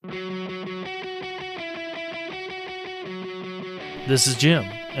This is Jim,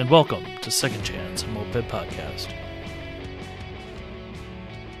 and welcome to Second Chance Moped Podcast.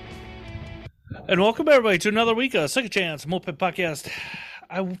 And welcome everybody to another week of Second Chance Moped Podcast.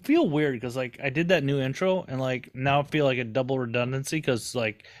 I feel weird because I did that new intro and now I feel like a double redundancy because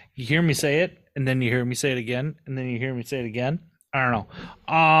you hear me say it and then you hear me say it again and then you hear me say it again. I don't know.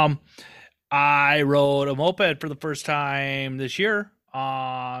 I rode a moped for the first time this year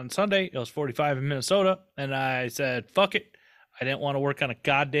on Sunday. It was 45 in Minnesota, and I said, fuck it. I didn't want to work on a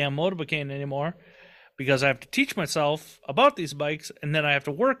goddamn motorbike anymore because I have to teach myself about these bikes, and then I have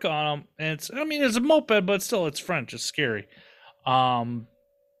to work on them. And it's a moped, but still, it's French. It's scary. But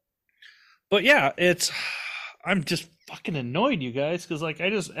yeah, I'm just fucking annoyed, you guys, because I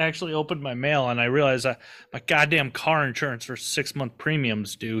just actually opened my mail and I realized that my goddamn car insurance for 6-month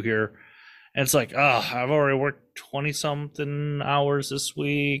premiums due here. And it's I've already worked 20 something hours this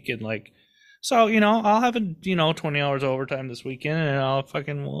week, and so, I'll have 20 hours overtime this weekend, and I'll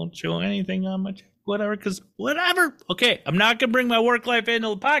fucking won't show anything on my check, whatever, because whatever. Okay, I'm not going to bring my work life into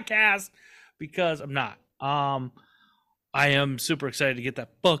the podcast because I'm not. I am super excited to get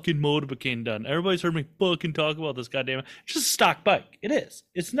that fucking motorbike done. Everybody's heard me fucking talk about this goddamn. It's just a stock bike. It is.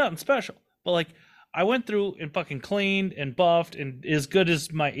 It's nothing special. But I went through and fucking cleaned and buffed and as good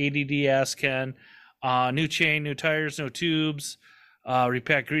as my ADD ass can. New chain, new tires, no tubes.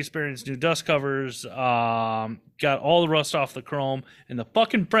 Repacked grease bearings, new dust covers, got all the rust off the chrome, and the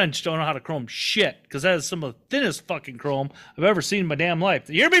fucking French don't know how to chrome shit, because that is some of the thinnest fucking chrome I've ever seen in my damn life.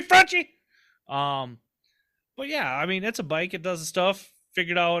 You hear me, Frenchie? But yeah, it's a bike, it does the stuff,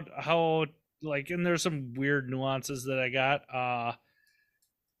 figured out how, and there's some weird nuances that I got,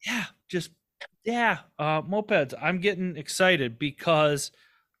 mopeds. I'm getting excited because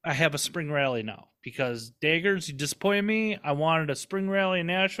I have a spring rally now. Because Daggers, you disappointed me. I wanted a spring rally in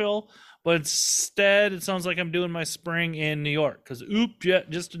Nashville, but instead it sounds like I'm doing my spring in New York. Because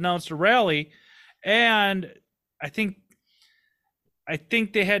Jet just announced a rally, and I think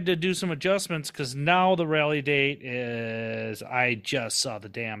they had to do some adjustments because now the rally date is. I just saw the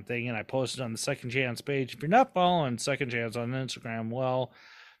damn thing and I posted on the Second Chance page. If you're not following Second Chance on Instagram, well,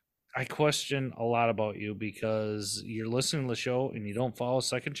 I question a lot about you because you're listening to the show and you don't follow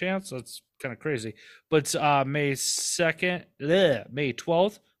Second Chance. That's kind of crazy. But it's May 2nd, May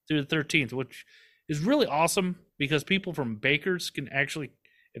 12th through the 13th, which is really awesome because people from Bakers can actually,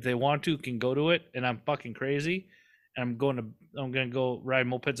 if they want to, can go to it. And I'm fucking crazy. And I'm going to go ride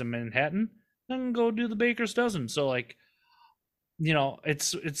mopeds in Manhattan. Then go do the Baker's dozen. So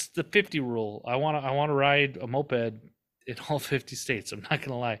it's the 50 rule. I want to ride a moped in all 50 states. I'm not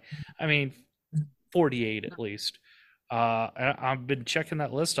gonna lie. 48 at least. I've been checking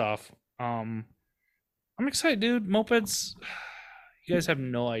that list off. I'm excited, dude. Mopeds, you guys have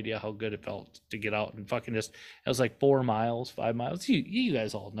no idea how good it felt to get out and fucking just. It was 4 miles, 5 miles. You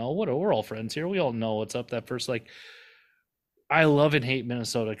guys all know. We're all friends here. We all know what's up. That first I love and hate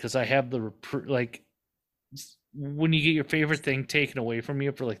Minnesota because I have the when you get your favorite thing taken away from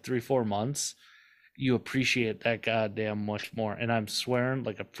you for 3-4 months. You appreciate that goddamn much more. And I'm swearing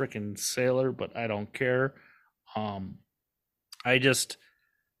like a freaking sailor, but I don't care. I'm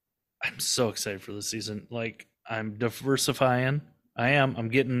so excited for the season. I'm diversifying. I'm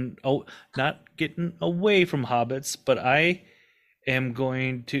getting not getting away from hobbits, but I am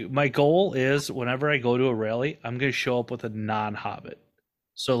going to. My goal is whenever I go to a rally, I'm going to show up with a non-hobbit.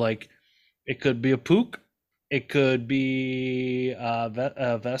 So it could be a Pook, it could be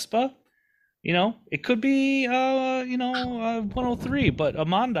a Vespa. It could be, 103, but a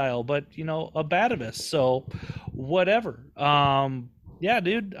Mondial, but, a Batavis. So whatever. Yeah,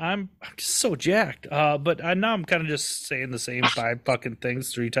 dude, I'm just so jacked. But now I'm kind of just saying the same 5 fucking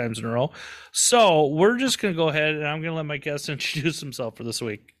things 3 times in a row. So we're just going to go ahead and I'm going to let my guest introduce himself for this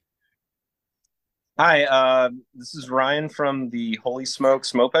week. Hi, this is Ryan from the Holy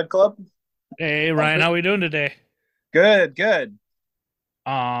Smokes Moped Club. Hey, Ryan, how we doing today? Good, good.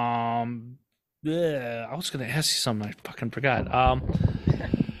 Yeah, I was gonna ask you something. I fucking forgot.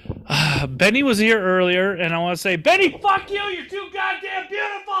 Benny was here earlier, and I want to say, Benny, fuck you! You're too goddamn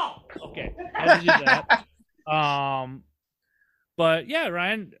beautiful. Okay, I had to do that. But yeah,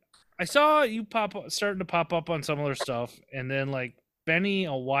 Ryan, I saw you starting to pop up on some other stuff, and then Benny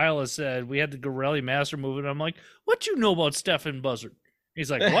a while has said we had the Gorelli Master movement. I'm like, what you know about Stefan Buzzard?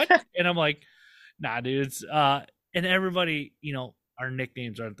 He's like, what? And I'm like, nah, dudes. And everybody, our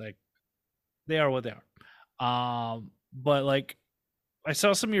nicknames aren't they are what they are. But I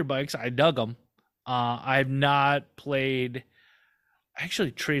saw some of your bikes. I dug them. I've not played. I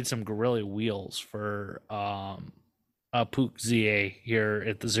actually traded some Gorelli wheels for Pook ZA here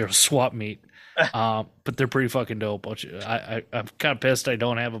at the Zero Swap meet. But they're pretty fucking dope. I'm kind of pissed I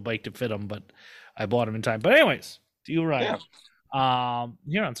don't have a bike to fit them, but I bought them in time. But anyways, to you, Ryan. Yeah.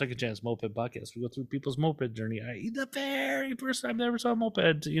 Here on Second Chance Moped Podcast, we go through people's moped journey. The very first time I ever saw a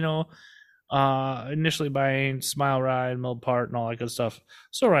moped, initially buying Smile Ride, Mill Part, and all that good stuff.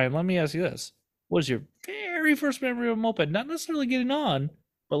 So, Ryan, let me ask you this. What was your very first memory of a moped? Not necessarily getting on,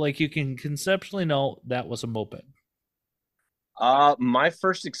 but like you can conceptually know that was a moped. My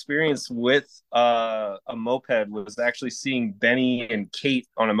first experience with a moped was actually seeing Benny and Kate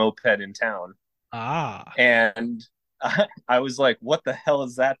on a moped in town. Ah. And I was like, what the hell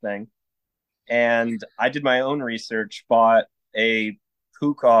is that thing? And I did my own research, bought a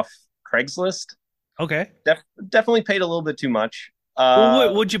Pook off Craigslist. Okay. Definitely paid a little bit too much.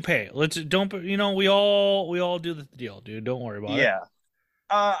 Well, what'd you pay? Let's don't. We all do the deal, dude. Don't worry about it. Yeah.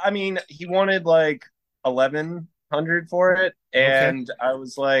 I mean, he wanted like 1,100 for it, and Okay. I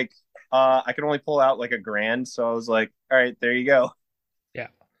was like, I could only pull out like $1,000, so I was like, all right, there you go. Yeah.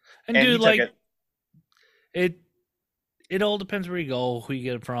 And And he dude, took like it. it all depends where you go, who you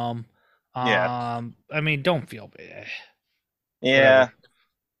get it from. Yeah. I mean, don't feel bad. Yeah. Whatever.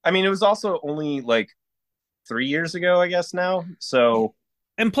 I mean, it was also only like 3 years ago, I guess now. So,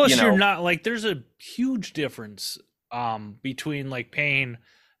 And you plus, you're know, not like there's a huge difference between like paying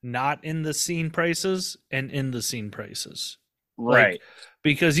not in the scene prices and in the scene prices. Like, right.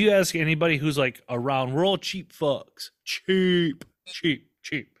 because you ask anybody who's like around, we're all cheap fucks. Cheap, cheap,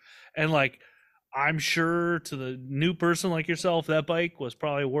 cheap. And like, I'm sure to the new person like yourself, that bike was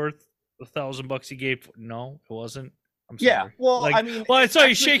probably worth $1,000 you gave for. No, it wasn't. I'm Yeah. sorry. Well, Like, I mean, well, I saw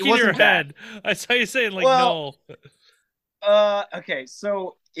you actually, it shaking your wasn't that. head. I saw you saying like Well, no. okay.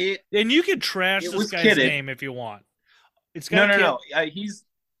 So And you can trash it this was guy's kitted. name if you want. It's got No, a no, kid. no.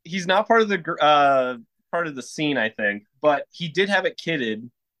 He's not part of the scene, I think, but he did have it kitted,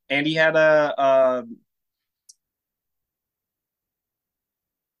 and he had a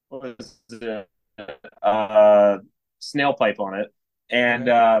what was it? Uh, snail pipe on it, and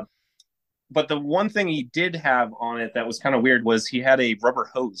Okay. but the one thing he did have on it that was kind of weird was he had a rubber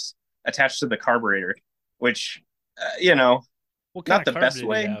hose attached to the carburetor, which you know, What kind not of the carb best did he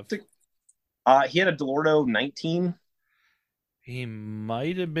way have? to. He had a Delorto 19. He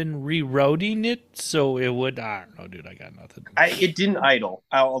might have been rerouting it, so it would. I don't know, dude. I got nothing. It didn't idle.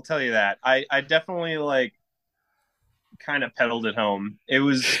 I'll tell you that. I definitely like kind of pedaled it home. It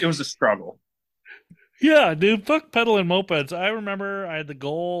was a struggle. Yeah, dude. Fuck pedaling mopeds. I remember I had the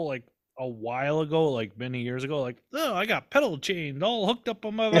goal like a while ago, like many years ago. Like, oh, I got pedal chains all hooked up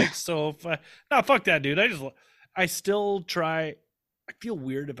on my bike. So if I, no, fuck that, dude. I still try. I feel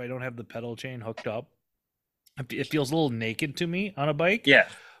weird if I don't have the pedal chain hooked up. It feels a little naked to me on a bike. Yeah.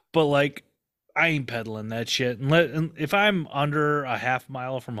 But like, I ain't pedaling that shit. And if I'm under a half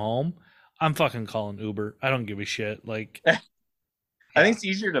mile from home, I'm fucking calling Uber. I don't give a shit. Like, I yeah, think it's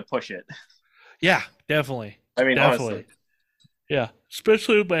easier to push it. yeah, definitely, I mean, honestly. definitely, yeah.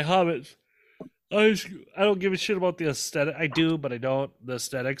 Especially with my hobbits, I don't give a shit about the aesthetic. I do, but I don't. The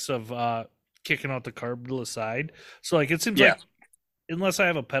aesthetics of kicking out the carb to the side. So like, it seems Yeah. like unless I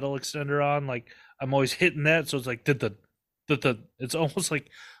have a pedal extender on, like I'm always hitting that. So it's like the. It's almost like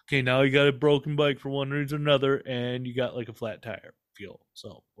okay, now you got a broken bike for one reason or another, and you got like a flat tire feel.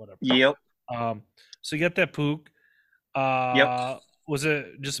 So whatever. Yep. Um, so you got that Pook. Yep. Was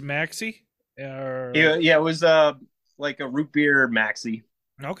it just Maxi? Yeah, Or yeah, it was like a root beer maxi.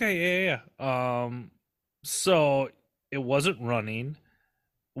 okay, yeah. So it wasn't running.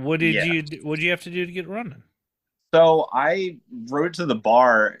 Yeah. What did you have to do to get running? So I rode to the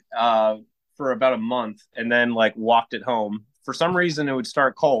bar for about a month and then like walked it home. For some reason it would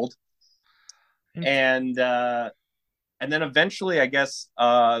start cold and then eventually I guess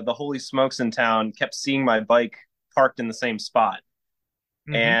the Holy Smokes in town kept seeing my bike parked in the same spot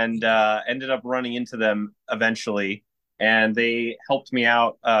Mm-hmm. and ended up running into them eventually and they helped me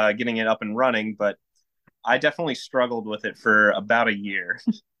out getting it up and running, but I definitely struggled with it for about a year.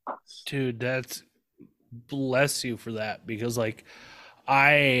 Dude, that's bless you for that because like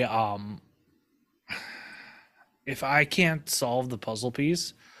I if I can't solve the puzzle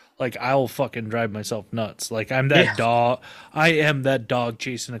piece, like I'll fucking drive myself nuts. Like I'm that Yeah. dog. I am that dog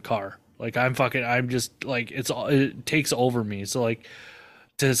chasing a car. Like I'm just like it takes over me. So like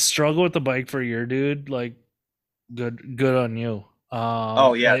to struggle with the bike for a year, dude, like good on you.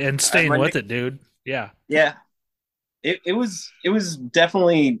 Oh yeah. And staying My with nick it, dude. Yeah. Yeah, it was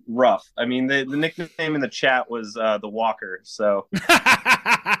definitely rough. I mean, the nickname in the chat was the Walker, so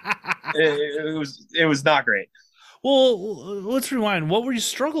it was not great. Well, let's rewind. What were you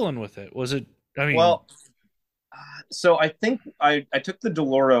struggling with it? Was it? I mean, Well, So I think I took the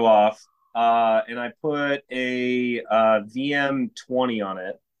Deloro off, and I put a VM20 on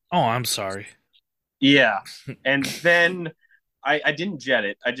it. Oh, I'm sorry. Yeah, and then I didn't jet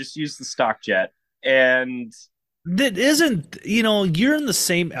it. I just used the stock jet, and That isn't, you're in the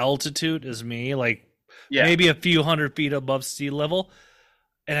same altitude as me, like yeah, maybe a few 100 feet above sea level.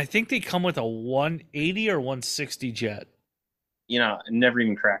 And I think they come with a 180 or 160 jet. I never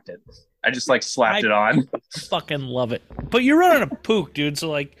even cracked it. I just like slapped I it on. fucking love it. But you're running a Pook, dude. So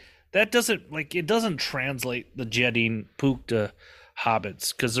like that doesn't like it doesn't translate the jetting Pook to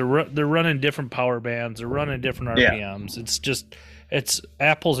Hobbits because they're running different power bands. They're running different Yeah, RPMs. It's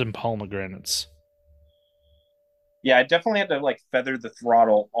apples and pomegranates. yeah. I definitely had to like feather the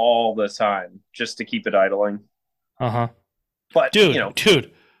throttle all the time just to keep it idling. Uh huh. But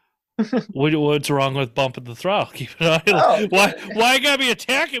Dude. What's wrong with bumping the throttle? Keep it idle. oh, Why you gotta be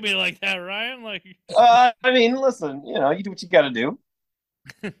attacking me like that, Ryan? Like I mean, listen, you do what you got to do.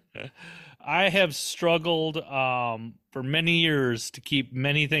 I have struggled for many years to keep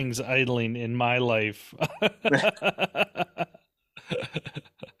many things idling in my life.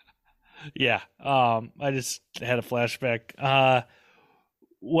 Yeah. I just had a flashback.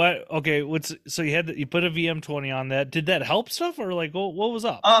 What okay, what's so you put a VM20 on that. Did that help stuff or like what was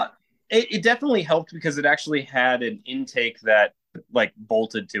up? Uh, it definitely helped because it actually had an intake that like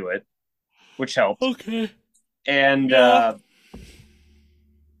bolted to it, which helped. Okay. And Yeah.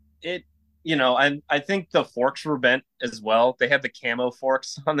 it, I think the forks were bent as well. They had the camo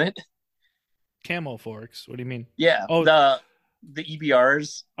forks on it. Camo forks. What do you mean? Yeah, Oh, the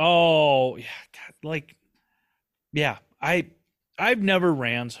EBRs. oh, yeah, God, like yeah, I've never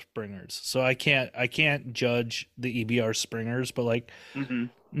ran springers, so I can't judge the EBR springers, but like Hmm.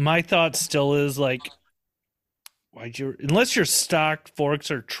 my thought still is like unless your stock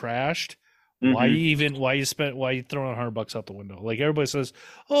forks are trashed, Hmm. why you throwing $100 out the window? Like everybody says,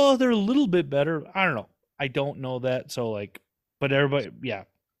 oh, they're a little bit better. I don't know. I don't know that, so like, but everybody, yeah,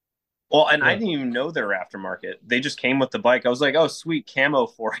 Well, and I what? didn't even know they were aftermarket. They just came with the bike. I was like, oh, sweet camo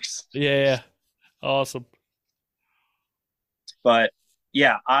forks. Yeah, yeah, awesome. But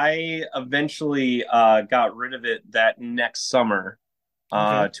yeah, I eventually got rid of it that next summer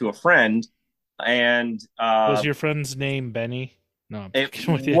Okay. to a friend, and Was your friend's name Benny? No, I'm it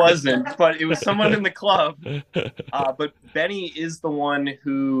fucking with you. wasn't, but it was someone in the club. But Benny is the one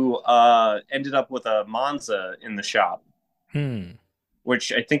who ended up with a Monza in the shop, Hmm.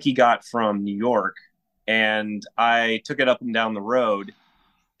 which I think he got from New York. And I took it up and down the road,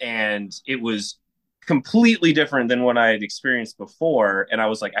 and it was completely different than what I had experienced before. And I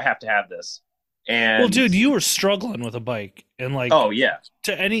was like, I have to have this. Well, And dude, you were struggling with a bike, and oh, like yeah.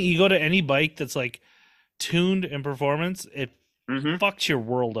 you go to any bike that's like tuned in performance, it Hmm. fucks your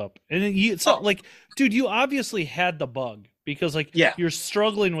world up. And it's not Oh, like, dude, you obviously had the bug because like yeah. you're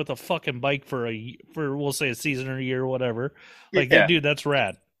struggling with a fucking bike for we'll say a season or a year or whatever. Like that, Yeah. dude, that's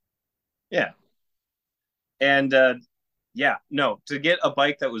rad. Yeah. And yeah, no, to get a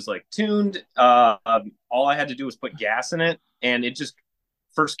bike that was like tuned, all I had to do was put gas in it, and it just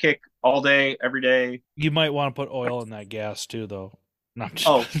first kick all day, every day. You might want to put oil in that gas too, though. No, I'm just,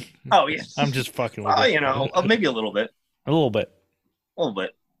 Oh, oh yeah. I'm just fucking with Well, you maybe a little bit, a little bit. a little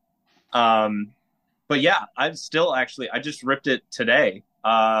bit. Um, but yeah, I've still actually, I just ripped it today.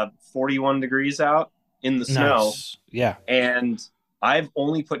 41 degrees out in the snow, Nice, yeah. and I've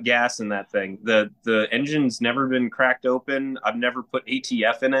only put gas in that thing. The engine's never been cracked open. I've never put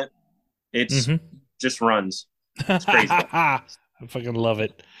ATF in it. It's Mm-hmm. just runs. It's crazy. I fucking love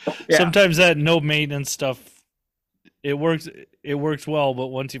it. Yeah. Sometimes that no maintenance stuff it works it works well, but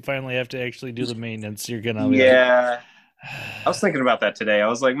once you finally have to actually do the maintenance, you're gonna be like Yeah. I was thinking about that today. I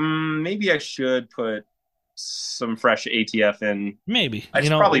was like, maybe I should put some fresh ATF in. maybe. It's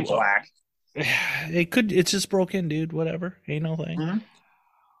probably black. It's just broken, dude. Whatever. Ain't no thing. Mhm.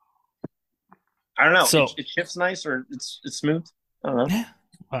 I don't know. So It shifts nice or it's smooth. I don't know. yeah,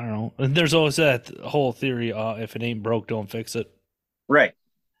 I don't know. And there's always that whole theory, if it ain't broke, don't fix it. Right.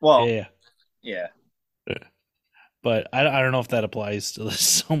 Well, Yeah. yeah. But I don't know if that applies to this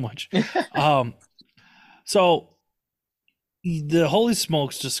so much. Um so the Holy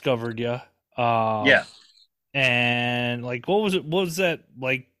Smokes discovered you. Yeah. And like what was that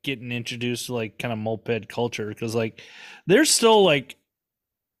like getting introduced to like kind of moped culture? Because like there's still like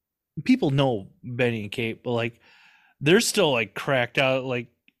people know Benny and Kate, but like they're still like cracked out, like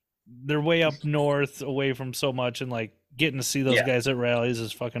they're way up north away from so much, and like getting to see those Yeah. guys at rallies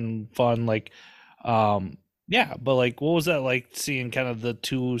is fucking fun. Like yeah, but like what was that like seeing kind of the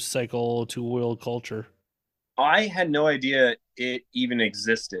two wheel culture? I had no idea it even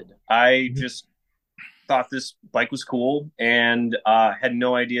existed. I Mhm. just thought this bike was cool and had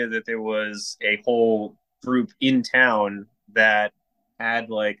no idea that there was a whole group in town that had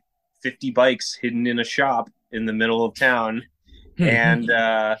like 50 bikes hidden in a shop in the middle of town, and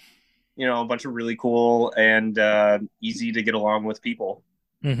a bunch of really cool and easy to get along with people.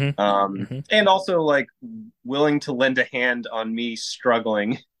 And also like willing to lend a hand on me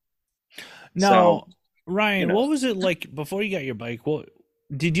struggling. Now, So, Ryan, what was it like before you got your bike? What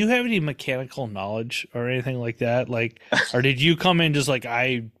did you have any mechanical knowledge or anything like that? Like, or did you come in just like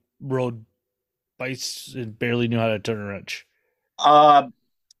I rode bikes and barely knew how to turn a wrench? uh,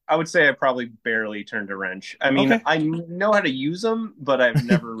 I would say I probably barely turned a wrench. I mean, Okay. I know how to use them, but I've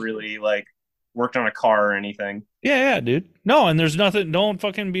never really like worked on a car or anything. Yeah, dude. No, and there's nothing. Don't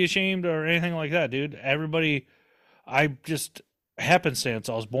fucking be ashamed or anything like that, dude. Everybody, I just happenstance.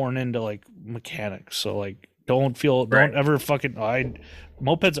 I was born into like mechanics, so like, don't Right. ever fucking.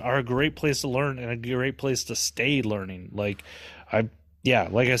 Mopeds are a great place to learn and a great place to stay learning. Like, I, yeah,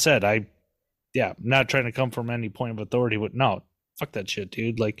 like I said, not trying to come from any point of authority, but no, fuck that shit,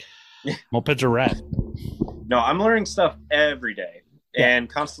 dude. Like, mopeds are rad. No, I'm learning stuff every day Yeah, and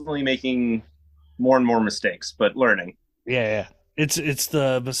constantly making more and more mistakes, but learning. yeah. It's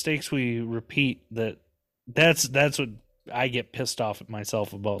the mistakes we repeat that's what I get pissed off at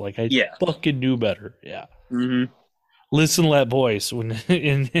myself about. Like I Yeah. fucking knew better. Yeah. Hmm. Listen to that voice when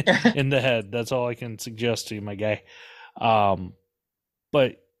in the head. That's all I can suggest to you, my guy.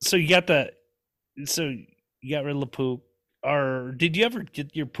 But so you got that. So you got rid of the pook, or did you ever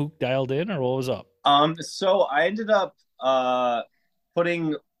get your pook dialed in, or what was up? So I ended up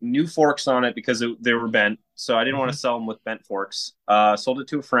putting new forks on it because they were bent. So I didn't want Mm-hmm. to sell them with bent forks. Sold it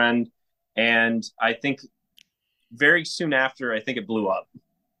to a friend, and I think very soon after, I think it blew up,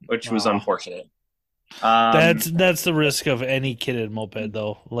 which was Oh, unfortunate. Um, that's the risk of any kitted moped,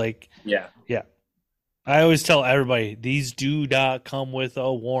 though. Like, yeah. yeah, I always tell everybody these do not come with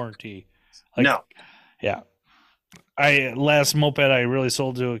a warranty. Like, No. yeah, I last moped I really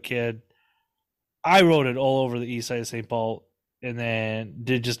sold to a kid. I rode it all over the east side of St. Paul, and then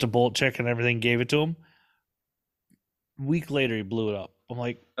did just a bolt check and everything. Gave it to him. A week later, he blew it up. I'm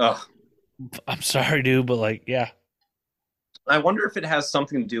like, Ugh. I'm sorry, dude, but like, yeah, I wonder if it has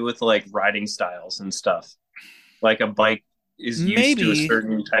something to do with like riding styles and stuff. Like a bike is used to a maybe,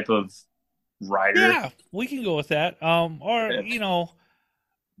 certain type of rider. yeah, we can go with that. Or Yeah.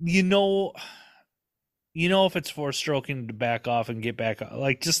 you know, if it's four stroking to back off and get back,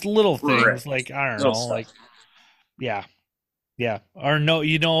 like just little Right. things, like I don't Little know, like stuff. yeah, yeah, or no,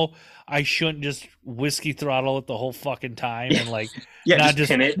 I shouldn't just whiskey throttle it the whole fucking time Yeah. and like Yeah, not just just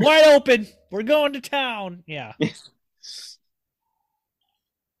pin it. wide open. We're going to town. Yeah,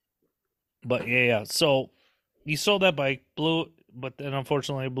 but yeah. So you sold that bike, but then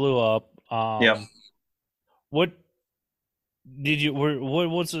unfortunately it blew up. Yep. What did you?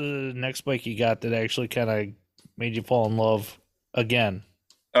 What's the next bike you got that actually kind of made you fall in love again?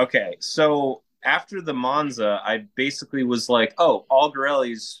 Okay. So after the Monza, I basically was like, oh, all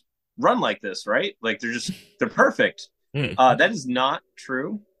Pirellis run like this, right? Like they're perfect. Hmm. That is not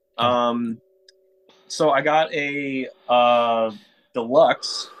true. Oh. So I got a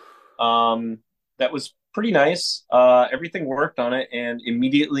deluxe that was pretty nice. Everything worked on it, and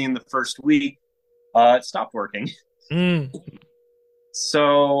immediately in the first week, it stopped working. Mm.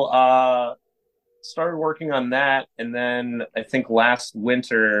 So started working on that, and then I think last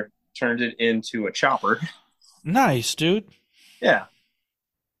winter turned it into a chopper. Nice, dude. Yeah,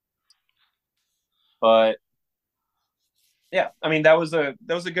 but yeah, I mean that was a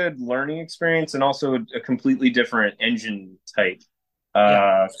good learning experience, and also a completely different engine type. Yeah.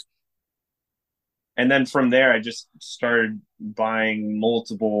 Uh, and then from there, I just started buying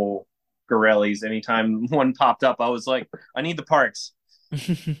multiple Pirellis. Anytime one popped up, I was like, I need the parts.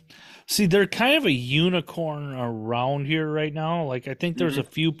 See, they're kind of a unicorn around here right now. Like, I think there's a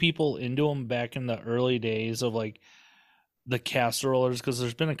Mm-hmm. few people into them back in the early days of like the casserolers because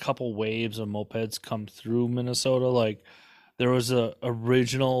there's been a couple waves of mopeds come through Minnesota. Like, there was a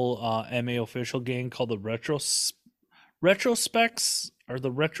original MA official gang called the Retrospecs or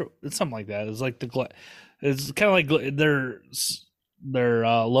the Retro, it's something like that. It's like it's kind of like their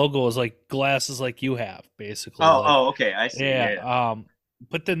logo is like glasses like you have, basically. Oh, Like, oh, okay, I see. Yeah, yeah. yeah.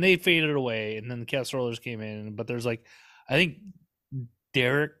 But then they faded away, and then the casserolers came in. But there's like, I think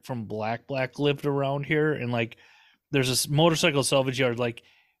Derek from Black lived around here, and like, there's this motorcycle salvage yard, like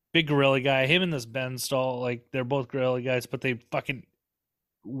big gorilla guy. Him and this Ben Stall, like they're both gorilla guys, but they fucking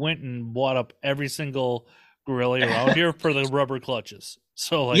went and bought up every single gorilla around here for the rubber clutches.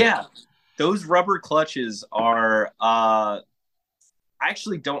 So like, Yeah, those rubber clutches are I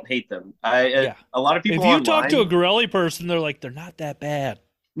actually don't hate them. Yeah. A lot of If people you talk to a online, Gorelli person, they're like, they're not that bad.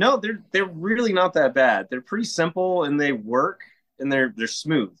 no, they're really not that bad. They're pretty simple and they work and they're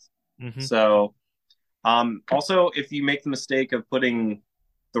smooth. Mm-hmm. So, also if you make the mistake of putting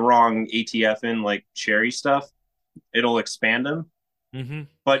the wrong ATF in, like cherry stuff, it'll expand them. Mm-hmm.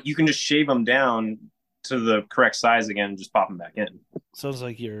 But you can just shave them down to the correct size again and just pop them back in. Sounds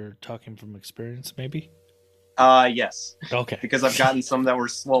like you're talking from experience, maybe. Yes, Okay. because I've gotten some that were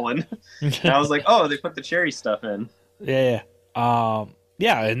swollen, and I was like, oh, they put the cherry stuff in. Yeah, yeah.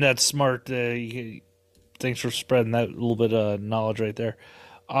 Yeah, and that's smart. Thanks for spreading that little bit of knowledge right there.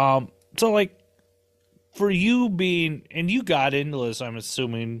 So like for you being, and you got into this, I'm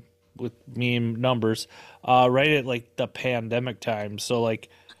assuming with me and numbers, right at like the pandemic time. So like,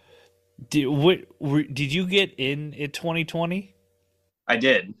 did you get in 2020? I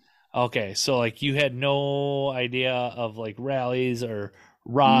did. Okay, so like you had no idea of like rallies or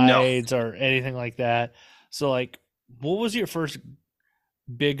No. rides or anything like that. So like, what was your first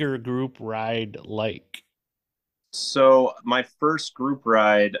bigger group ride like? So my first group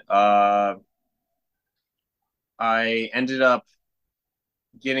ride, I ended up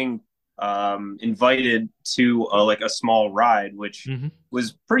getting invited to like a small ride, which Mm-hmm.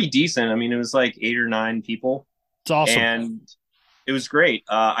 was pretty decent. I mean, it was like 8 or 9 people, It's awesome. and it was great.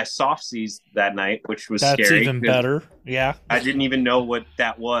 I soft seized that night, which was That's scary even because better. Yeah. I didn't even know what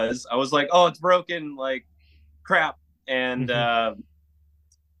that was. I was like, "Oh, it's broken!" Like crap, and Mm-hmm.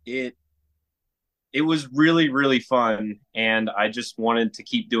 it it was really really fun, and I just wanted to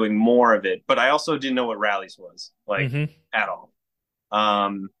keep doing more of it. But I also didn't know what rallies was like Mm-hmm. at all.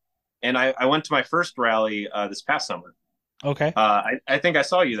 Um, and I went to my first rally this past summer. Okay. I think I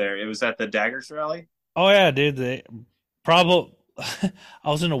saw you there. It was at the Daggers rally. Oh yeah, dude. They probably.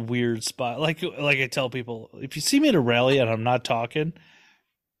 I was in a weird spot. Like I tell people, if you see me at a rally and I'm not talking,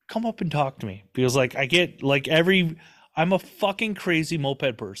 come up and talk to me because like I get like I'm a fucking crazy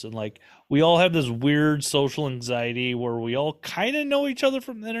moped person. Like we all have this weird social anxiety where we all kind of know each other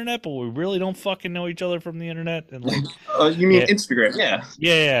from the internet, but we really don't fucking know each other from the internet. And like, You mean yeah, Instagram? Yeah.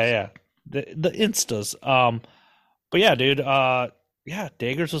 yeah. The instas. But yeah, dude. Yeah,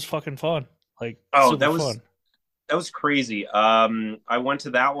 Daggers was fucking fun. Like Oh, super fun. that was crazy. I went to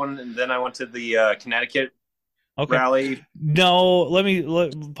that one, and then I went to the Connecticut Okay. rally. No,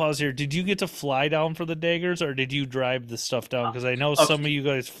 let pause here. Did you get to fly down for the Daggers, or did you drive the stuff down? Because I know some Okay, of you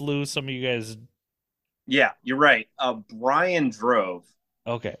guys flew, some of you guys. yeah, you're right. Brian drove,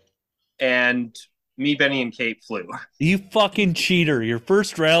 Okay. and me, Benny, and Kate flew. You fucking cheater. Your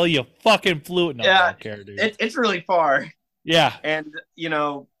first rally, you fucking flew it. No, I Yeah, don't care, dude. it's really far, Yeah. and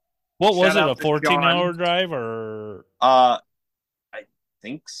What was shout it, a out to 14-hour John. drive or? I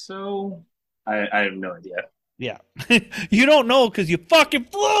think so. I have no idea. Yeah. You don't know because you fucking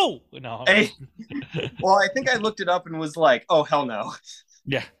flew. No. Hey, well, I think I looked it up and was like, oh hell no.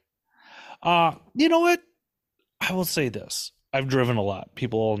 Yeah. You know what? I will say this. I've driven a lot.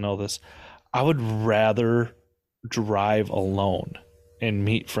 People all know this. I would rather drive alone and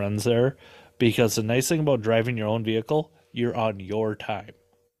meet friends there because the nice thing about driving your own vehicle, you're on your time.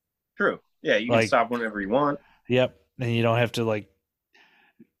 True. Yeah, you can Like, stop whenever you want. yep. And you don't have to, like,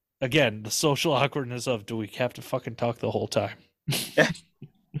 again, the social awkwardness of do we have to fucking talk the whole time?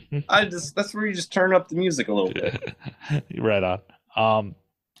 That's where you just turn up the music a little bit. Right on.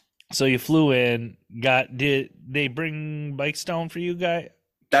 So you flew in, did they bring bikes down for you guys?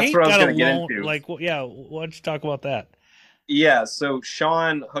 That's Kate what I was got a gonna get loan, into. like, yeah, why don't you talk about that? Yeah, so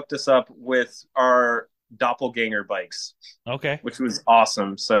Sean hooked us up with our doppelganger bikes, Okay. which was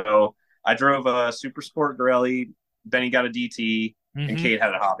awesome. So I drove a Super Sport Gorelli, Benny got a DT, and Mm-hmm. Kate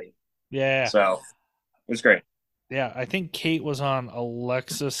had a hobby. Yeah. So it was great. Yeah, I think Kate was on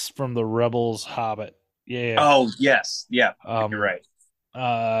Alexis from the Rebels Hobbit. Yeah. Oh yes, yeah, you're Um, right.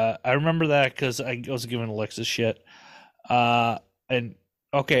 I remember that because I was giving Alexis shit. And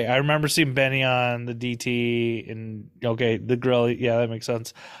okay, I remember seeing Benny on the DT and okay, the grill. Yeah, that makes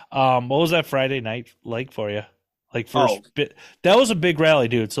sense. What was that Friday night like for you? Like first Oh, bit, that was a big rally,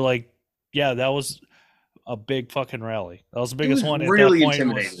 dude. So like, yeah, that was a big fucking rally. That was the it biggest was one at that really point.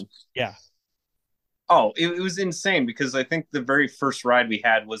 intimidating. Yeah, Oh, it was insane because I think the very first ride we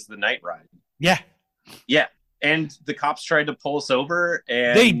had was the night ride. yeah. Yeah, and the cops tried to pull us over,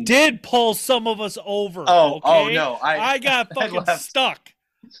 They and did pull some of us over. oh Okay, no, I got I fucking left. stuck.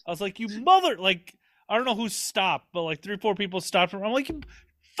 I was like, you mother, like, I don't know who stopped, but like 3 or 4 people stopped. I'm like, you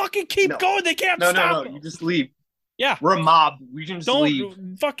fucking keep No, going. They can't no, stop. you just leave. Yeah, We're a mob. We can just leave.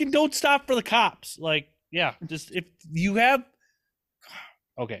 don't stop for the cops. Like, yeah, just if you have,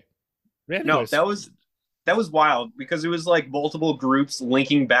 okay. No, Anyways, that was that was wild because it was like multiple groups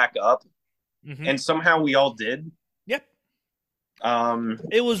linking back up, Mm-hmm. and somehow we all did. Yep. Um,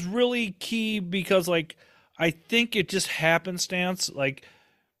 It was really key because like I think it just happenstance like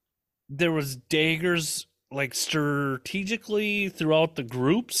there was daggers like strategically throughout the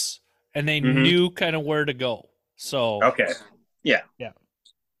groups and they mhm. knew kind of where to go. So Okay, yeah. yeah.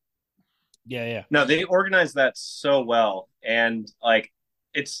 Yeah, yeah. No, they organized that so well, and like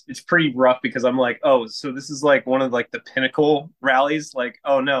it's pretty rough because I'm like, oh, so this is like one of like the pinnacle rallies. Like,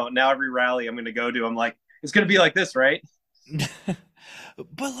 oh no, now every rally I'm going to go to, I'm like, it's going to be like this, right?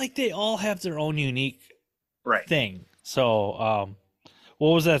 But like they all have their own unique Right. thing. So what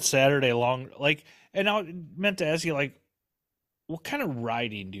was that Saturday long like and I meant to ask you like what kind of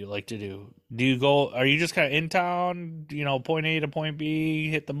riding do you like to do? Do you go are you just kind of in town, point A to point B,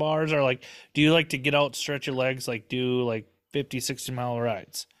 hit the bars or like do you like to get out, stretch your legs, like do like 50, 60-mile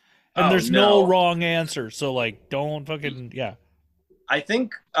rides? And Oh there's no no, wrong answer. So like don't fucking yeah. I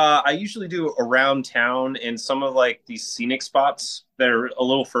think I usually do around town and some of like these scenic spots that are a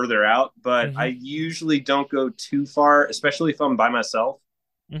little further out, but I Mhm. usually don't go too far, especially if I'm by myself,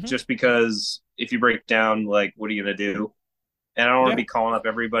 Mhm. just because if you break down, like, what are you gonna do? And I don't want to Yeah. be calling up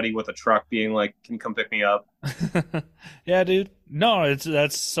everybody with a truck being like, "Can you come pick me up?" Yeah, dude. No, it's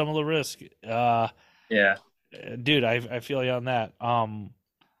that's some of the risk. Yeah. Dude, I feel you on that.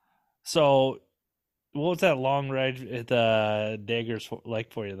 So what was that long ride at the Daggers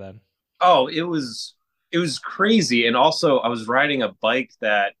like for you then? Oh, it was crazy, and also I was riding a bike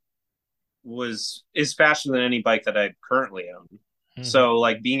that was is faster than any bike that I currently own. Hmm. So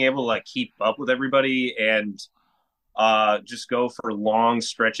like being able to like keep up with everybody and just go for long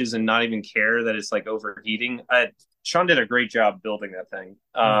stretches and not even care that it's like overheating. Sean did a great job building that thing.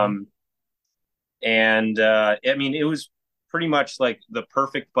 Hmm. And I mean, it was pretty much like the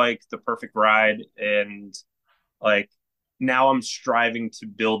perfect bike, the perfect ride, and like now I'm striving to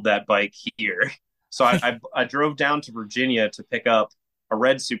build that bike here. So I drove down to Virginia to pick up a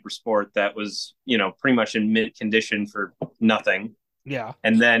red Super Sport that was pretty much in mint condition for nothing, Yeah.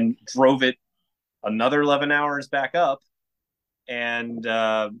 and then drove it another 11 hours back up, and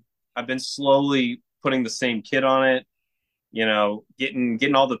I've been slowly putting the same kit on it,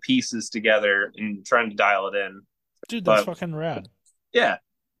 getting all the pieces together and trying to dial it in. Dude, that's But fucking rad. yeah,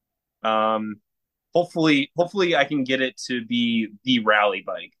 um, hopefully I can get it to be the rally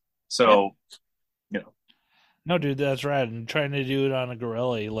bike. Yeah. So you know, No, dude, that's rad. And trying to do it on a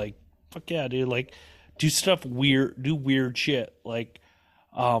Gorelli, like, fuck yeah, dude. Like, do stuff weird, do weird shit. Like,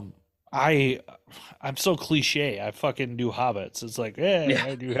 um, I, I'm so cliche. I fucking do hobbits. It's like, yeah, yeah,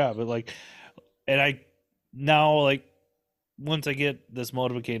 I do hobbit. Like, and I now like once I get this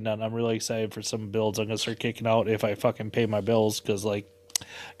motorcade done, I'm really excited for some builds I'm gonna start kicking out if I fucking pay my bills because like I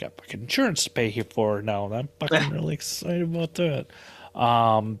got fucking insurance to pay here for now, and I'm fucking really excited about that.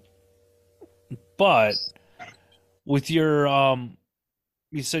 Um, but with your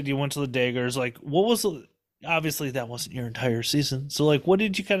you said you went to the Daggers. Like, what was the? Obviously, that wasn't your entire season. So, like, what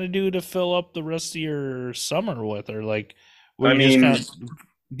did you kind of do to fill up the rest of your summer with, or like, were I you just kind mean, of?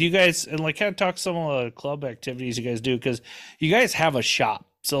 Do you guys and like kind of talk some of the club activities you guys do because you guys have a shop,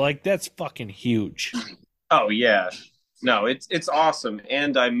 so like that's fucking huge. oh yeah, no, it's awesome.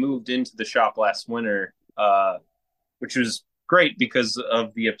 And I moved into the shop last winter, which was great because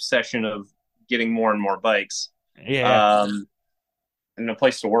of the obsession of getting more and more bikes. Yeah, Um, and a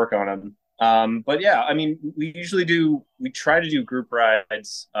place to work on them. But yeah, I mean, we try to do group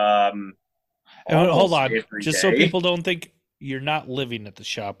rides and hold almost on, every just so day. people don't think you're not living at the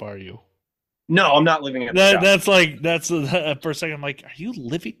shop, are you? No, I'm not living at the That shop. that's like that's for a second. I'm like, are you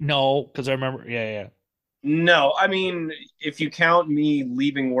living? No, because I remember. Yeah, yeah. No, I mean, if you count me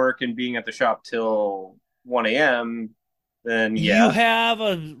leaving work and being at the shop till 1 a.m., then You yeah. have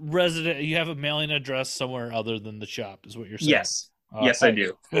a resident. You have a mailing address somewhere other than the shop, is what you're saying. Yes. All Yes, I right,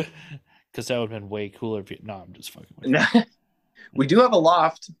 do. because that would have been way cooler if you. No, I'm just fucking with We do have a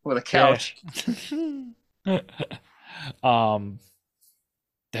loft with a you. couch. Yeah. um,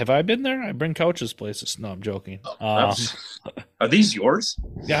 have I been there? I bring couches places. No, I'm joking. Are these yours?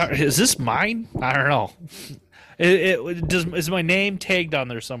 Yeah, is this mine? I don't know. It does. Is my name tagged on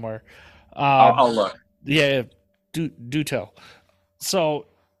there somewhere? Um, I'll look. yeah. Do tell. So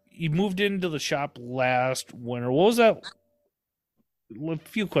you moved into the shop last winter. What was that? A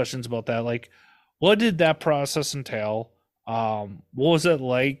few questions about that. Like, what did that process entail? What was it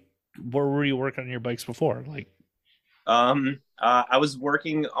like? Where were you working on your bikes before? Like, I was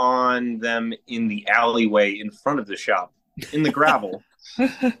working on them in the alleyway in front of the shop, in the gravel.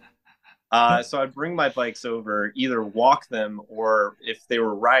 So I'd bring my bikes over, either walk them or if they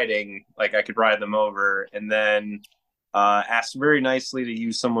were riding, like I could ride them over, and then ask very nicely to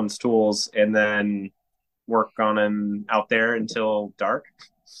use someone's tools, and then work on them out there until dark.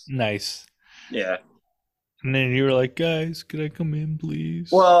 Nice. Yeah. And then you were like, guys, could I come in, please?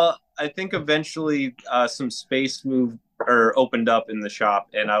 Well, I think eventually some space moved or opened up in the shop,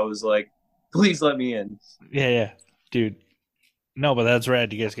 and I was like, "Please let me in." Yeah, yeah, dude. No, but that's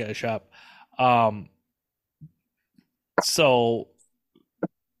rad. You guys got a shop. Um, so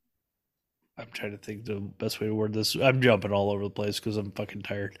I'm trying to think the best way to word this. I'm jumping all over the place because I'm fucking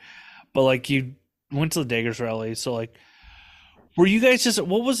tired. But like, you went to the Daggers rally, so like, were you guys just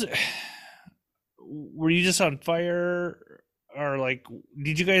what was it? Were you just on fire, or like,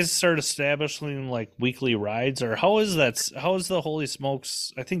 did you guys start establishing like weekly rides, or how is that? How is the Holy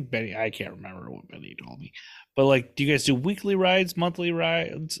Smokes? I think Benny. I can't remember what Benny told me, but like, do you guys do weekly rides, monthly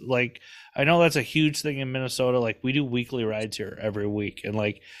rides? Like, I know that's a huge thing in Minnesota. Like, we do weekly rides here every week, and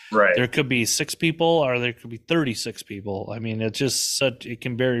like, Right. there could be 6 people, or there could be 36 people. I mean, it's just such. It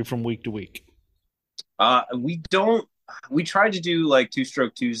can vary from week to week. We don't. We tried to do like Two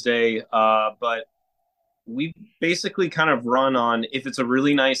Stroke Tuesday, but we basically kind of run on if it's a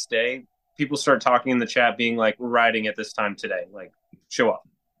really nice day, people start talking in the chat, being like, "We're riding at this time today. Like, show up."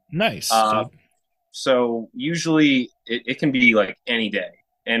 Nice, Uh, dude. so usually it can be like any day,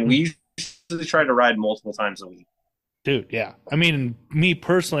 and we usually try to ride multiple times a week. Dude, yeah. I mean, me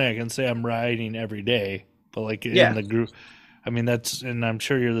personally, I can say I'm riding every day, but like in Yeah. the group, I mean, that's, and I'm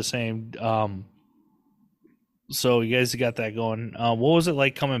sure you're the same. So you guys got that going. What was it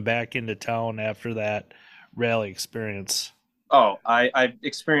like coming back into town after that rally experience? Oh, I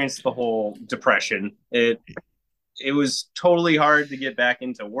experienced the whole depression. It was totally hard to get back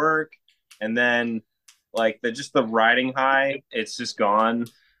into work, and then like the riding high, it's just gone.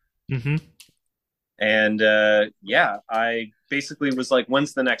 Mm-hmm. And yeah, I basically was like,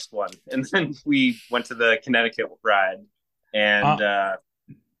 "When's the next one?" And then we went to the Connecticut ride, and that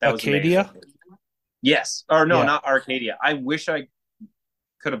was amazing. Acadia? Yes, or no, Yeah. not Arcadia. I wish I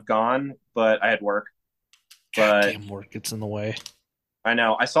could have gone, but I had work. But Goddamn work gets in the way. I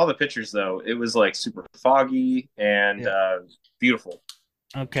know I saw the pictures though. It was like super foggy and Yeah. beautiful.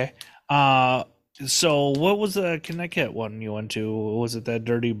 Okay. So what was the Connecticut one you went to? Was it that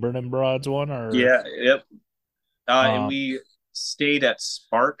Dirty Burning Broads one, or Yeah, yep. And um? we stayed at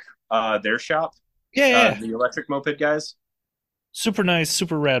Spark, their shop, Yeah, yeah. the electric moped guys. Super nice,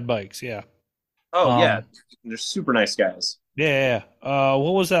 super rad bikes. Yeah. Oh yeah, Um. they're super nice guys. Yeah, yeah.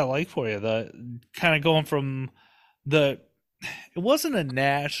 What was that like for you? The kind of going from the, it wasn't a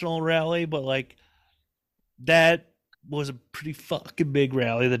national rally, but like that was a pretty fucking big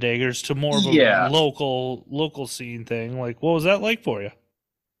rally, the Daggers, to more of a Yeah, local scene thing. Like, what was that like for you?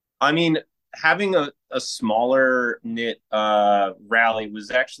 I mean, having a smaller knit rally was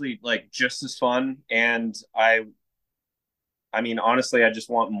actually like just as fun, and I mean, honestly, I just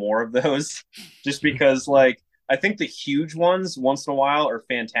want more of those, just because like I think the huge ones once in a while are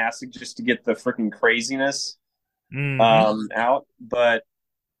fantastic just to get the freaking craziness Mm-hmm. out, but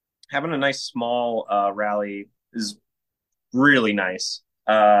having a nice small rally is really nice.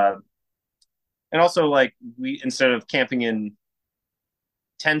 And also, like we instead of camping in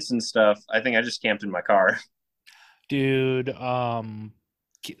tents and stuff, I think I just camped in my car. Dude,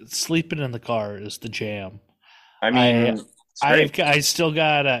 sleeping in the car is the jam. I I mean, it's great. I still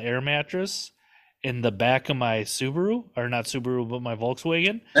got an air mattress in the back of my Subaru, or not Subaru, but my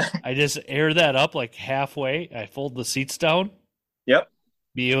Volkswagen. I just air that up like halfway. I fold the seats down. Yep.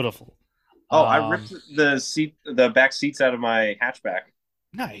 Beautiful. Oh, I ripped Um, the back seats out of my hatchback.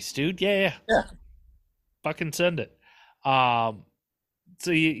 nice, dude. Yeah, yeah. Yeah. Fucking send it. Um,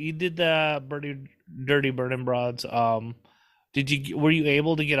 so you did the dirty burning broads. Did you were you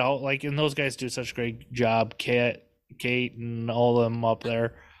able to get out, like, and those guys do such a great job, Kate and all of them up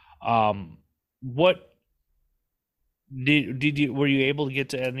there. What did you were you able to get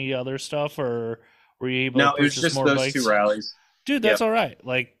to any other stuff, or were you able to No, it was purchase just more those two bikes? rallies. Dude, that's Yep. all right.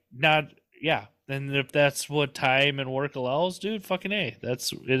 Like, not, yeah. And if that's what time and work allows, dude, fucking A.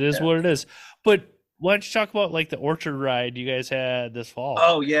 That's, it is Yeah. what it is. But why don't you talk about like the orchard ride you guys had this fall?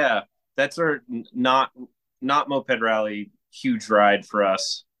 Oh yeah, that's our not moped rally huge ride for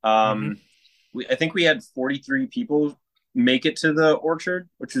us. Mm-hmm. I think we had 43 people make it to the orchard,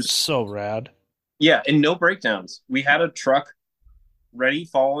 which was So rad. yeah, and no breakdowns. We had a truck ready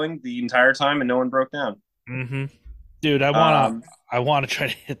following the entire time, and no one broke down. Mm-hmm. Dude, Um, I wanna try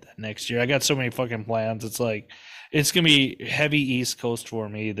to hit that next year. I got so many fucking plans. It's like, it's gonna be heavy East Coast for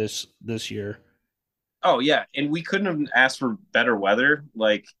me this year. Oh yeah, and we couldn't have asked for better weather.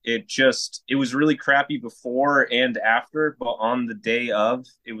 Like it was really crappy before and after, but on the day of,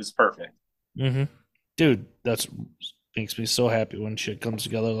 it was perfect. Mm-hmm. Dude, that's makes me so happy when shit comes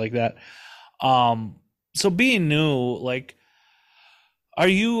together like that. Um, so being new, like, are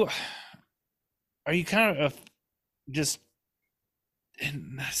you kind of just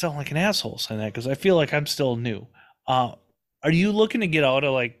and I sound like an asshole saying that because I feel like I'm still new. Uh, are you looking to get out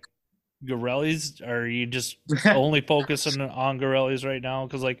of like Gorelli's? Or are you just only focusing on Gorelli's right now?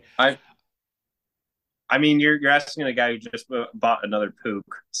 Because like, I I mean, you're asking a guy who just bought another Pook,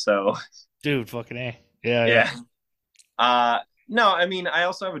 so dude, fucking a, yeah, yeah, yeah. Uh, no, I mean, I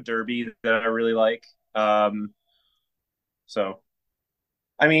also have a Derby that I really like. Um, so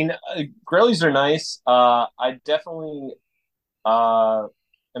I mean, Grellies are nice. I definitely am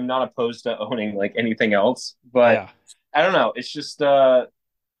not opposed to owning like anything else, but yeah. I don't know. It's just I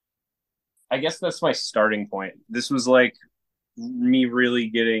guess that's my starting point. This was like me really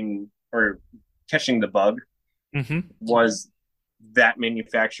getting or catching the bug Mm-hmm. was that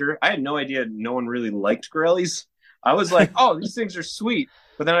manufacturer. I had no idea no one really liked Grellies. I was like, oh, these things are sweet.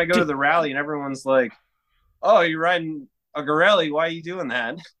 But then I go to the rally and everyone's like, oh, you're riding a Gorelli. Why are you doing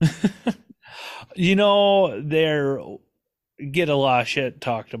that? You know, they're get a lot of shit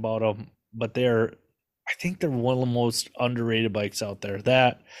talked about them, but I think they're one of the most underrated bikes out there.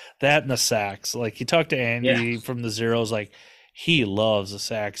 That and the Sax. Like you talk to Yeah. Andy from the Zeros, like he loves the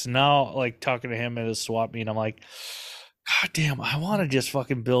Sax. Now, like talking to him at his swap meet, I'm like, God damn, I want to just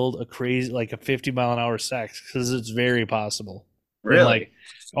fucking build a crazy like a 50-mile-an-hour Sax because it's very possible. And like, Really?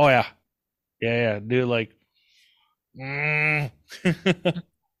 oh yeah, yeah, yeah, dude, like. Mm.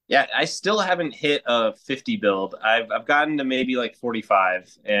 Yeah, I still haven't hit a 50 build. I've gotten to maybe like 45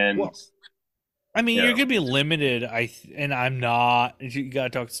 and Well, I mean, you you're know. gonna be limited. And I'm not. You gotta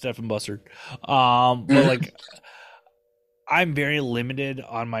talk to Stefan Bussard. But Mhm. like, I'm very limited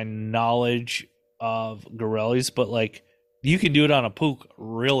on my knowledge of Gorelli's. But like, you can do it on a Pook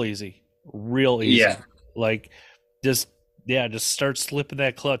real easy, real Yeah. easy. Like, just yeah, just start slipping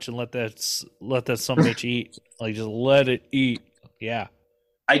that clutch and let that some bitch eat. Like, just let it eat. Yeah.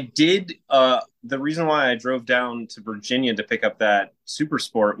 I did the reason why I drove down to Virginia to pick up that Super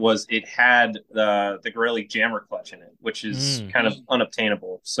Sport was it had the Gorelli jammer clutch in it, which is Mm. kind of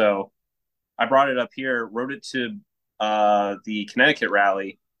unobtainable. So I brought it up here, rode it to the Connecticut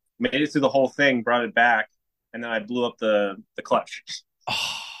rally, made it through the whole thing, brought it back, and then I blew up the clutch.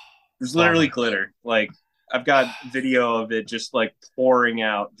 Oh, There's literally bummer. glitter. Like I've got video of it just like pouring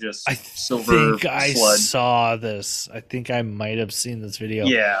out I just silver think I sludge. saw this. I think I might have seen this video.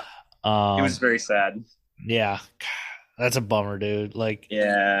 Yeah, it was Um, very sad. yeah, that's a bummer, dude. Like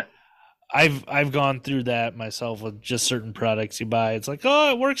Yeah. I've gone through that myself with just certain products you buy. It's like,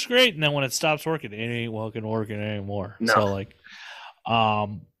 oh, it works great, and then when it stops working, it ain't working anymore. No. So like,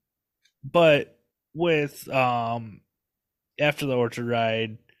 um, but with after the orchard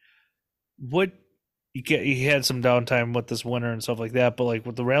ride, what you had some downtime with this winter and stuff like that, but like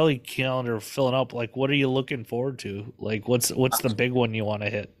with the rally calendar filling up, like what are you looking forward to? Like what's the big one you want to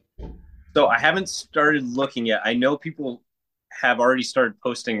hit? So I haven't started looking yet. I know people have already started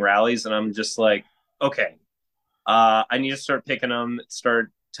posting rallies, and I'm just like, okay, I need to start picking them,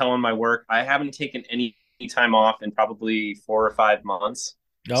 start telling my work. I haven't taken any time off in probably 4 or 5 months.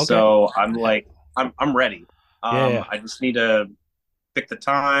 Okay. So I'm Yeah. like, I'm ready. Yeah, yeah. I just need to pick the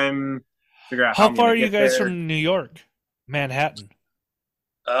time, figure out how How I'm going far to are you get guys there. from New York? Manhattan.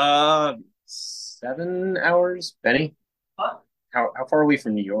 7 hours, Benny. Huh? How far are we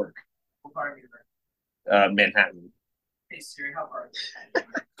from New York? How far are we from Manhattan? Hey Siri, how far?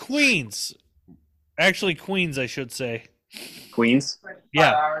 Queens. Actually Queens, I should say. Queens?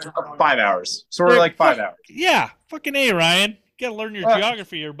 Yeah. 5 hours. 5 hours. So we're like 5 hours. Yeah. Fucking A, Ryan. You gotta learn your Uh,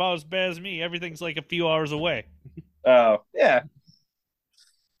 geography. You're about as bad as me. Everything's like a few hours away. yeah.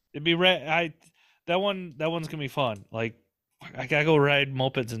 It'd be I that one's gonna be fun. Like I gotta go ride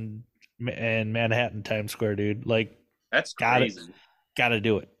mopeds in Manhattan Times Square, dude. Like That's got it, crazy. gotta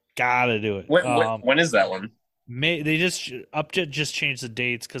do it, gotta do it. When is that one? They just Upjet just changed the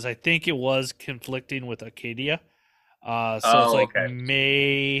dates because I think it was conflicting with Acadia. So it's Oh, like okay.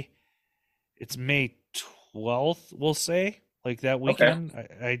 it's May 12th, we'll say, like that Okay. weekend.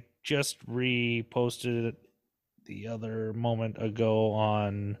 I just reposted it the other moment ago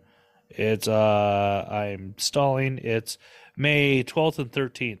on it's I'm stalling. It's May 12th and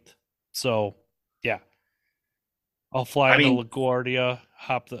 13th. So, yeah. I'll fly I into mean, LaGuardia,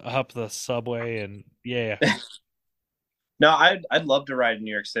 hop the subway and yeah. no, I'd love to ride in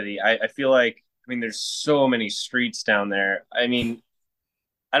New York City. I feel like I mean there's so many streets down there. I mean,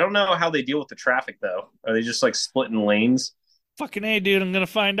 I don't know how they deal with the traffic though. Are they just like splitting lanes? Fucking A, dude, I'm gonna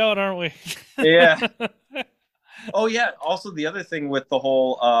find out, aren't we? Yeah. Oh yeah. Also, the other thing with the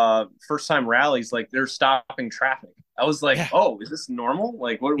whole first time rallies, like they're stopping traffic. I was like, Yeah, oh, is this normal?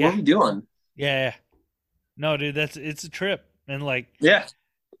 Like, what are yeah, we doing? yeah. No, dude, it's a trip, and like, Yeah.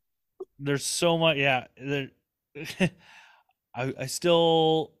 there's so much. Yeah, I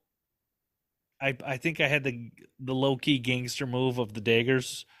still, I think I had the low key gangster move of the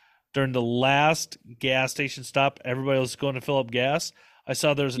daggers during the last gas station stop. Everybody was going to fill up gas. I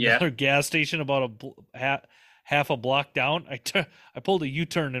saw there was Yeah. another gas station about half a block down. I pulled a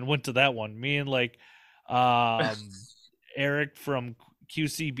U-turn and went to that one. Me and like um Eric from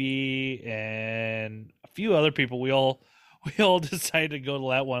QCB and a few other people, we all decided to go to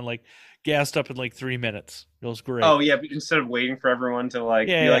that one, like gassed up in like 3 minutes. It was great. Oh yeah. But instead of waiting for everyone to like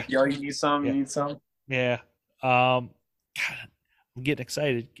be Yeah, like, yo, you need some, you yeah, need some. yeah. God, I'm getting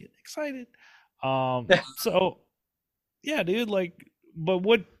excited, getting excited. So yeah, dude, like, but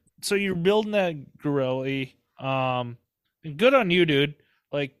what? So you're building that gorilla. And good on you, dude.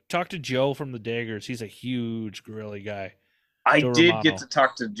 Like, talk to Joe from the Daggers. He's a huge gorilla guy. I Joe did get Romano. to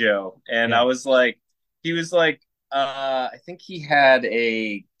talk to Joe, and I Yeah. was like, he was like, I think he had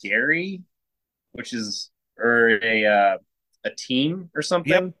a Gary, which is or a team or Yep.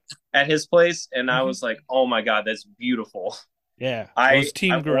 something at his place, and I Hmm. was like, oh my god, that's beautiful. Yeah. Those I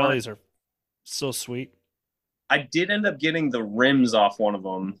team want. gorillas are so sweet. I did end up getting the rims off one of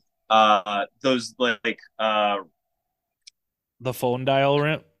them. Those like The phone dial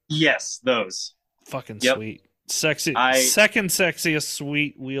ramp, yes, those. fucking Yep. sweet. Sexy, I second sexiest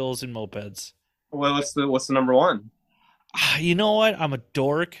sweet wheels and mopeds. well, what's the number one? You know what? I'm a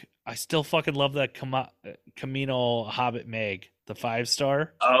dork. I still fucking love that Camino Hobbit Mag, the 5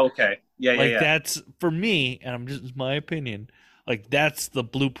 star. Oh, okay. Yeah, yeah, Like yeah. that's for me, and I'm just my opinion. Like that's the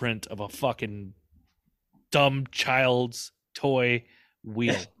blueprint of a fucking dumb child's toy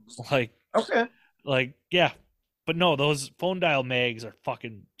wheel. Like, Okay. yeah. But no, those phone dial mags are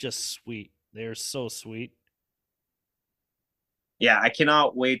fucking just sweet. They're so sweet. Yeah, I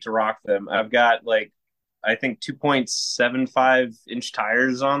cannot wait to rock them. I've got like I think 2.75-inch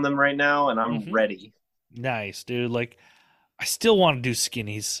tires on them right now, and I'm Hmm. ready. Nice, dude. Like I still want to do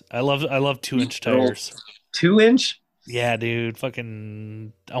skinnies. I love 2 inch Little tires. 2 inch. Yeah, dude.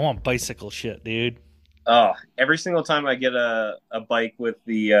 Fucking I want bicycle shit, dude. Oh, every single time I get a bike with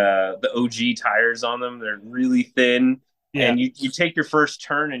the OG tires on them, they're really thin, Yeah. and you take your first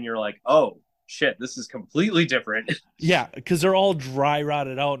turn and you're like, oh shit, this is completely different. Yeah, because they're all dry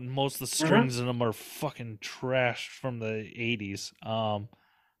rotted out, and most of the Mhm. strings in them are fucking trash from the '80s.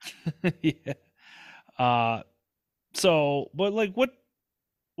 Yeah. Uh, so, but like, what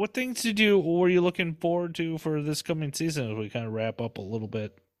things did you were you looking forward to for this coming season as we kind of wrap up a little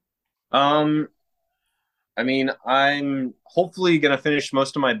bit? Um, I mean, I'm hopefully gonna finish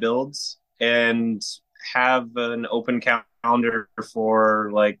most of my builds and have an open calendar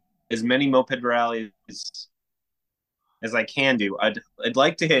for like as many moped rallies as I can do. I'd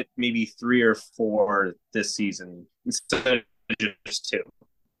like to hit maybe 3 or 4 this season instead of just two.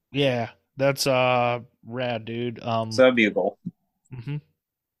 Yeah, that's rad, dude. So that'd be a goal. Mhm.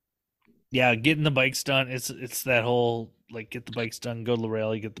 Yeah, getting the bikes done. It's that whole like get the bikes done, go to the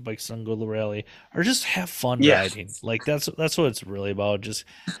rally, get the bikes done, go to the rally, or just have fun Yeah. riding. Like that's what it's really about. Just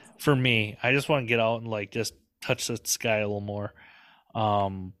for me, I just want to get out and like just touch the sky a little more.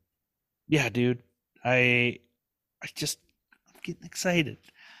 Um, yeah, dude, I I'm getting excited.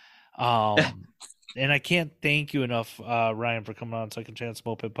 Um, and I can't thank you enough, Ryan, for coming on Second Chance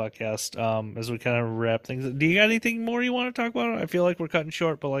Moped Podcast. As we kind of wrap things, do you got anything more you want to talk about? I feel like we're cutting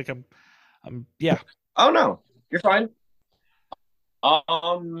short, but like yeah. Oh no, you're fine. No,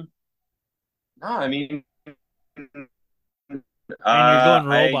 I mean, And you're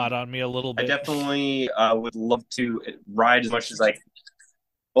going I robot on me a little I bit. definitely would love to ride as much as I.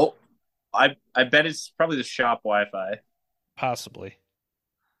 Oh, I bet it's probably the shop Wi-Fi. Possibly.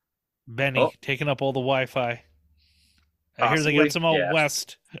 Benny Oh, taking up all the Wi-Fi. I hear they got possibly. some out Yeah.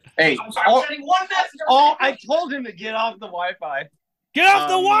 west. Hey, oh, I told him to get off the Wi-Fi. Get off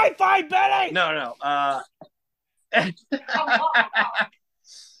the Wi-Fi, Benny! No, no.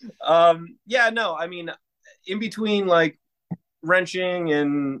 Yeah, no. I mean, in between like wrenching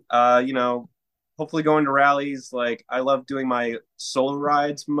and hopefully going to rallies. Like I love doing my solo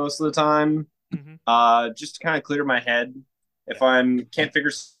rides most of the time. Mm-hmm. Just to kind of clear my head. If Yeah. I'm can't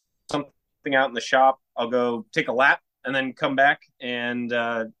figure something out in the shop, I'll go take a lap and then come back and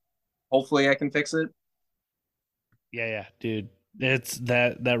hopefully I can fix it. Yeah, dude. It's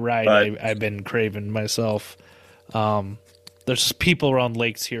that ride But I've been craving myself. Um, There's people around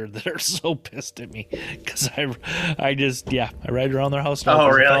lakes here that are so pissed at me because I just I ride around their house now. Oh,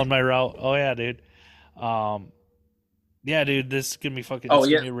 really? I found my route. Oh yeah, dude. Yeah, dude, this is gonna be fucking. Oh,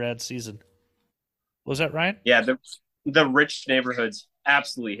 It's yeah. gonna be a rad season. Was that Ryan? Yeah, the rich neighborhoods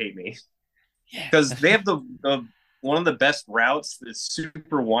absolutely hate me Yeah, because they have the one of the best routes. It's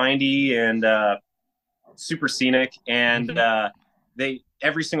super windy and super scenic, and they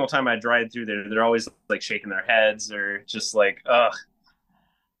every single time I drive through there, they're always like shaking their heads or just like, ugh.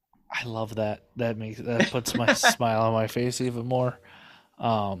 I love that. That puts my smile on my face even more.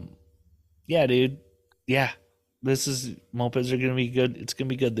 Yeah, dude. Yeah, mopeds are gonna be good. It's gonna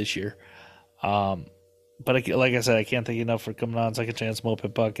be good this year. But like I said, I can't thank you enough for coming on Second Chance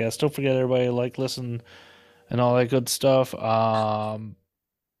Moped Podcast. Don't forget, everybody, listen, and all that good stuff. If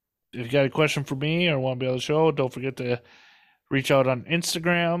you got a question for me or want to be on the show, don't forget to reach out on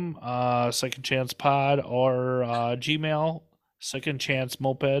Instagram, Second Chance Pod, or Gmail, Second Chance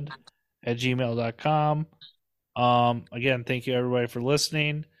Moped at gmail.com. Again, thank you everybody for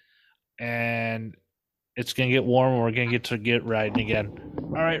listening, and it's gonna get warm and we're gonna get riding again.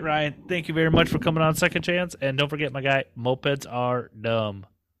 All right, Ryan, thank you very much for coming on Second Chance, and don't forget, my guy, mopeds are dumb.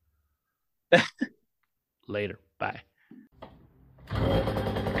 Later. Bye.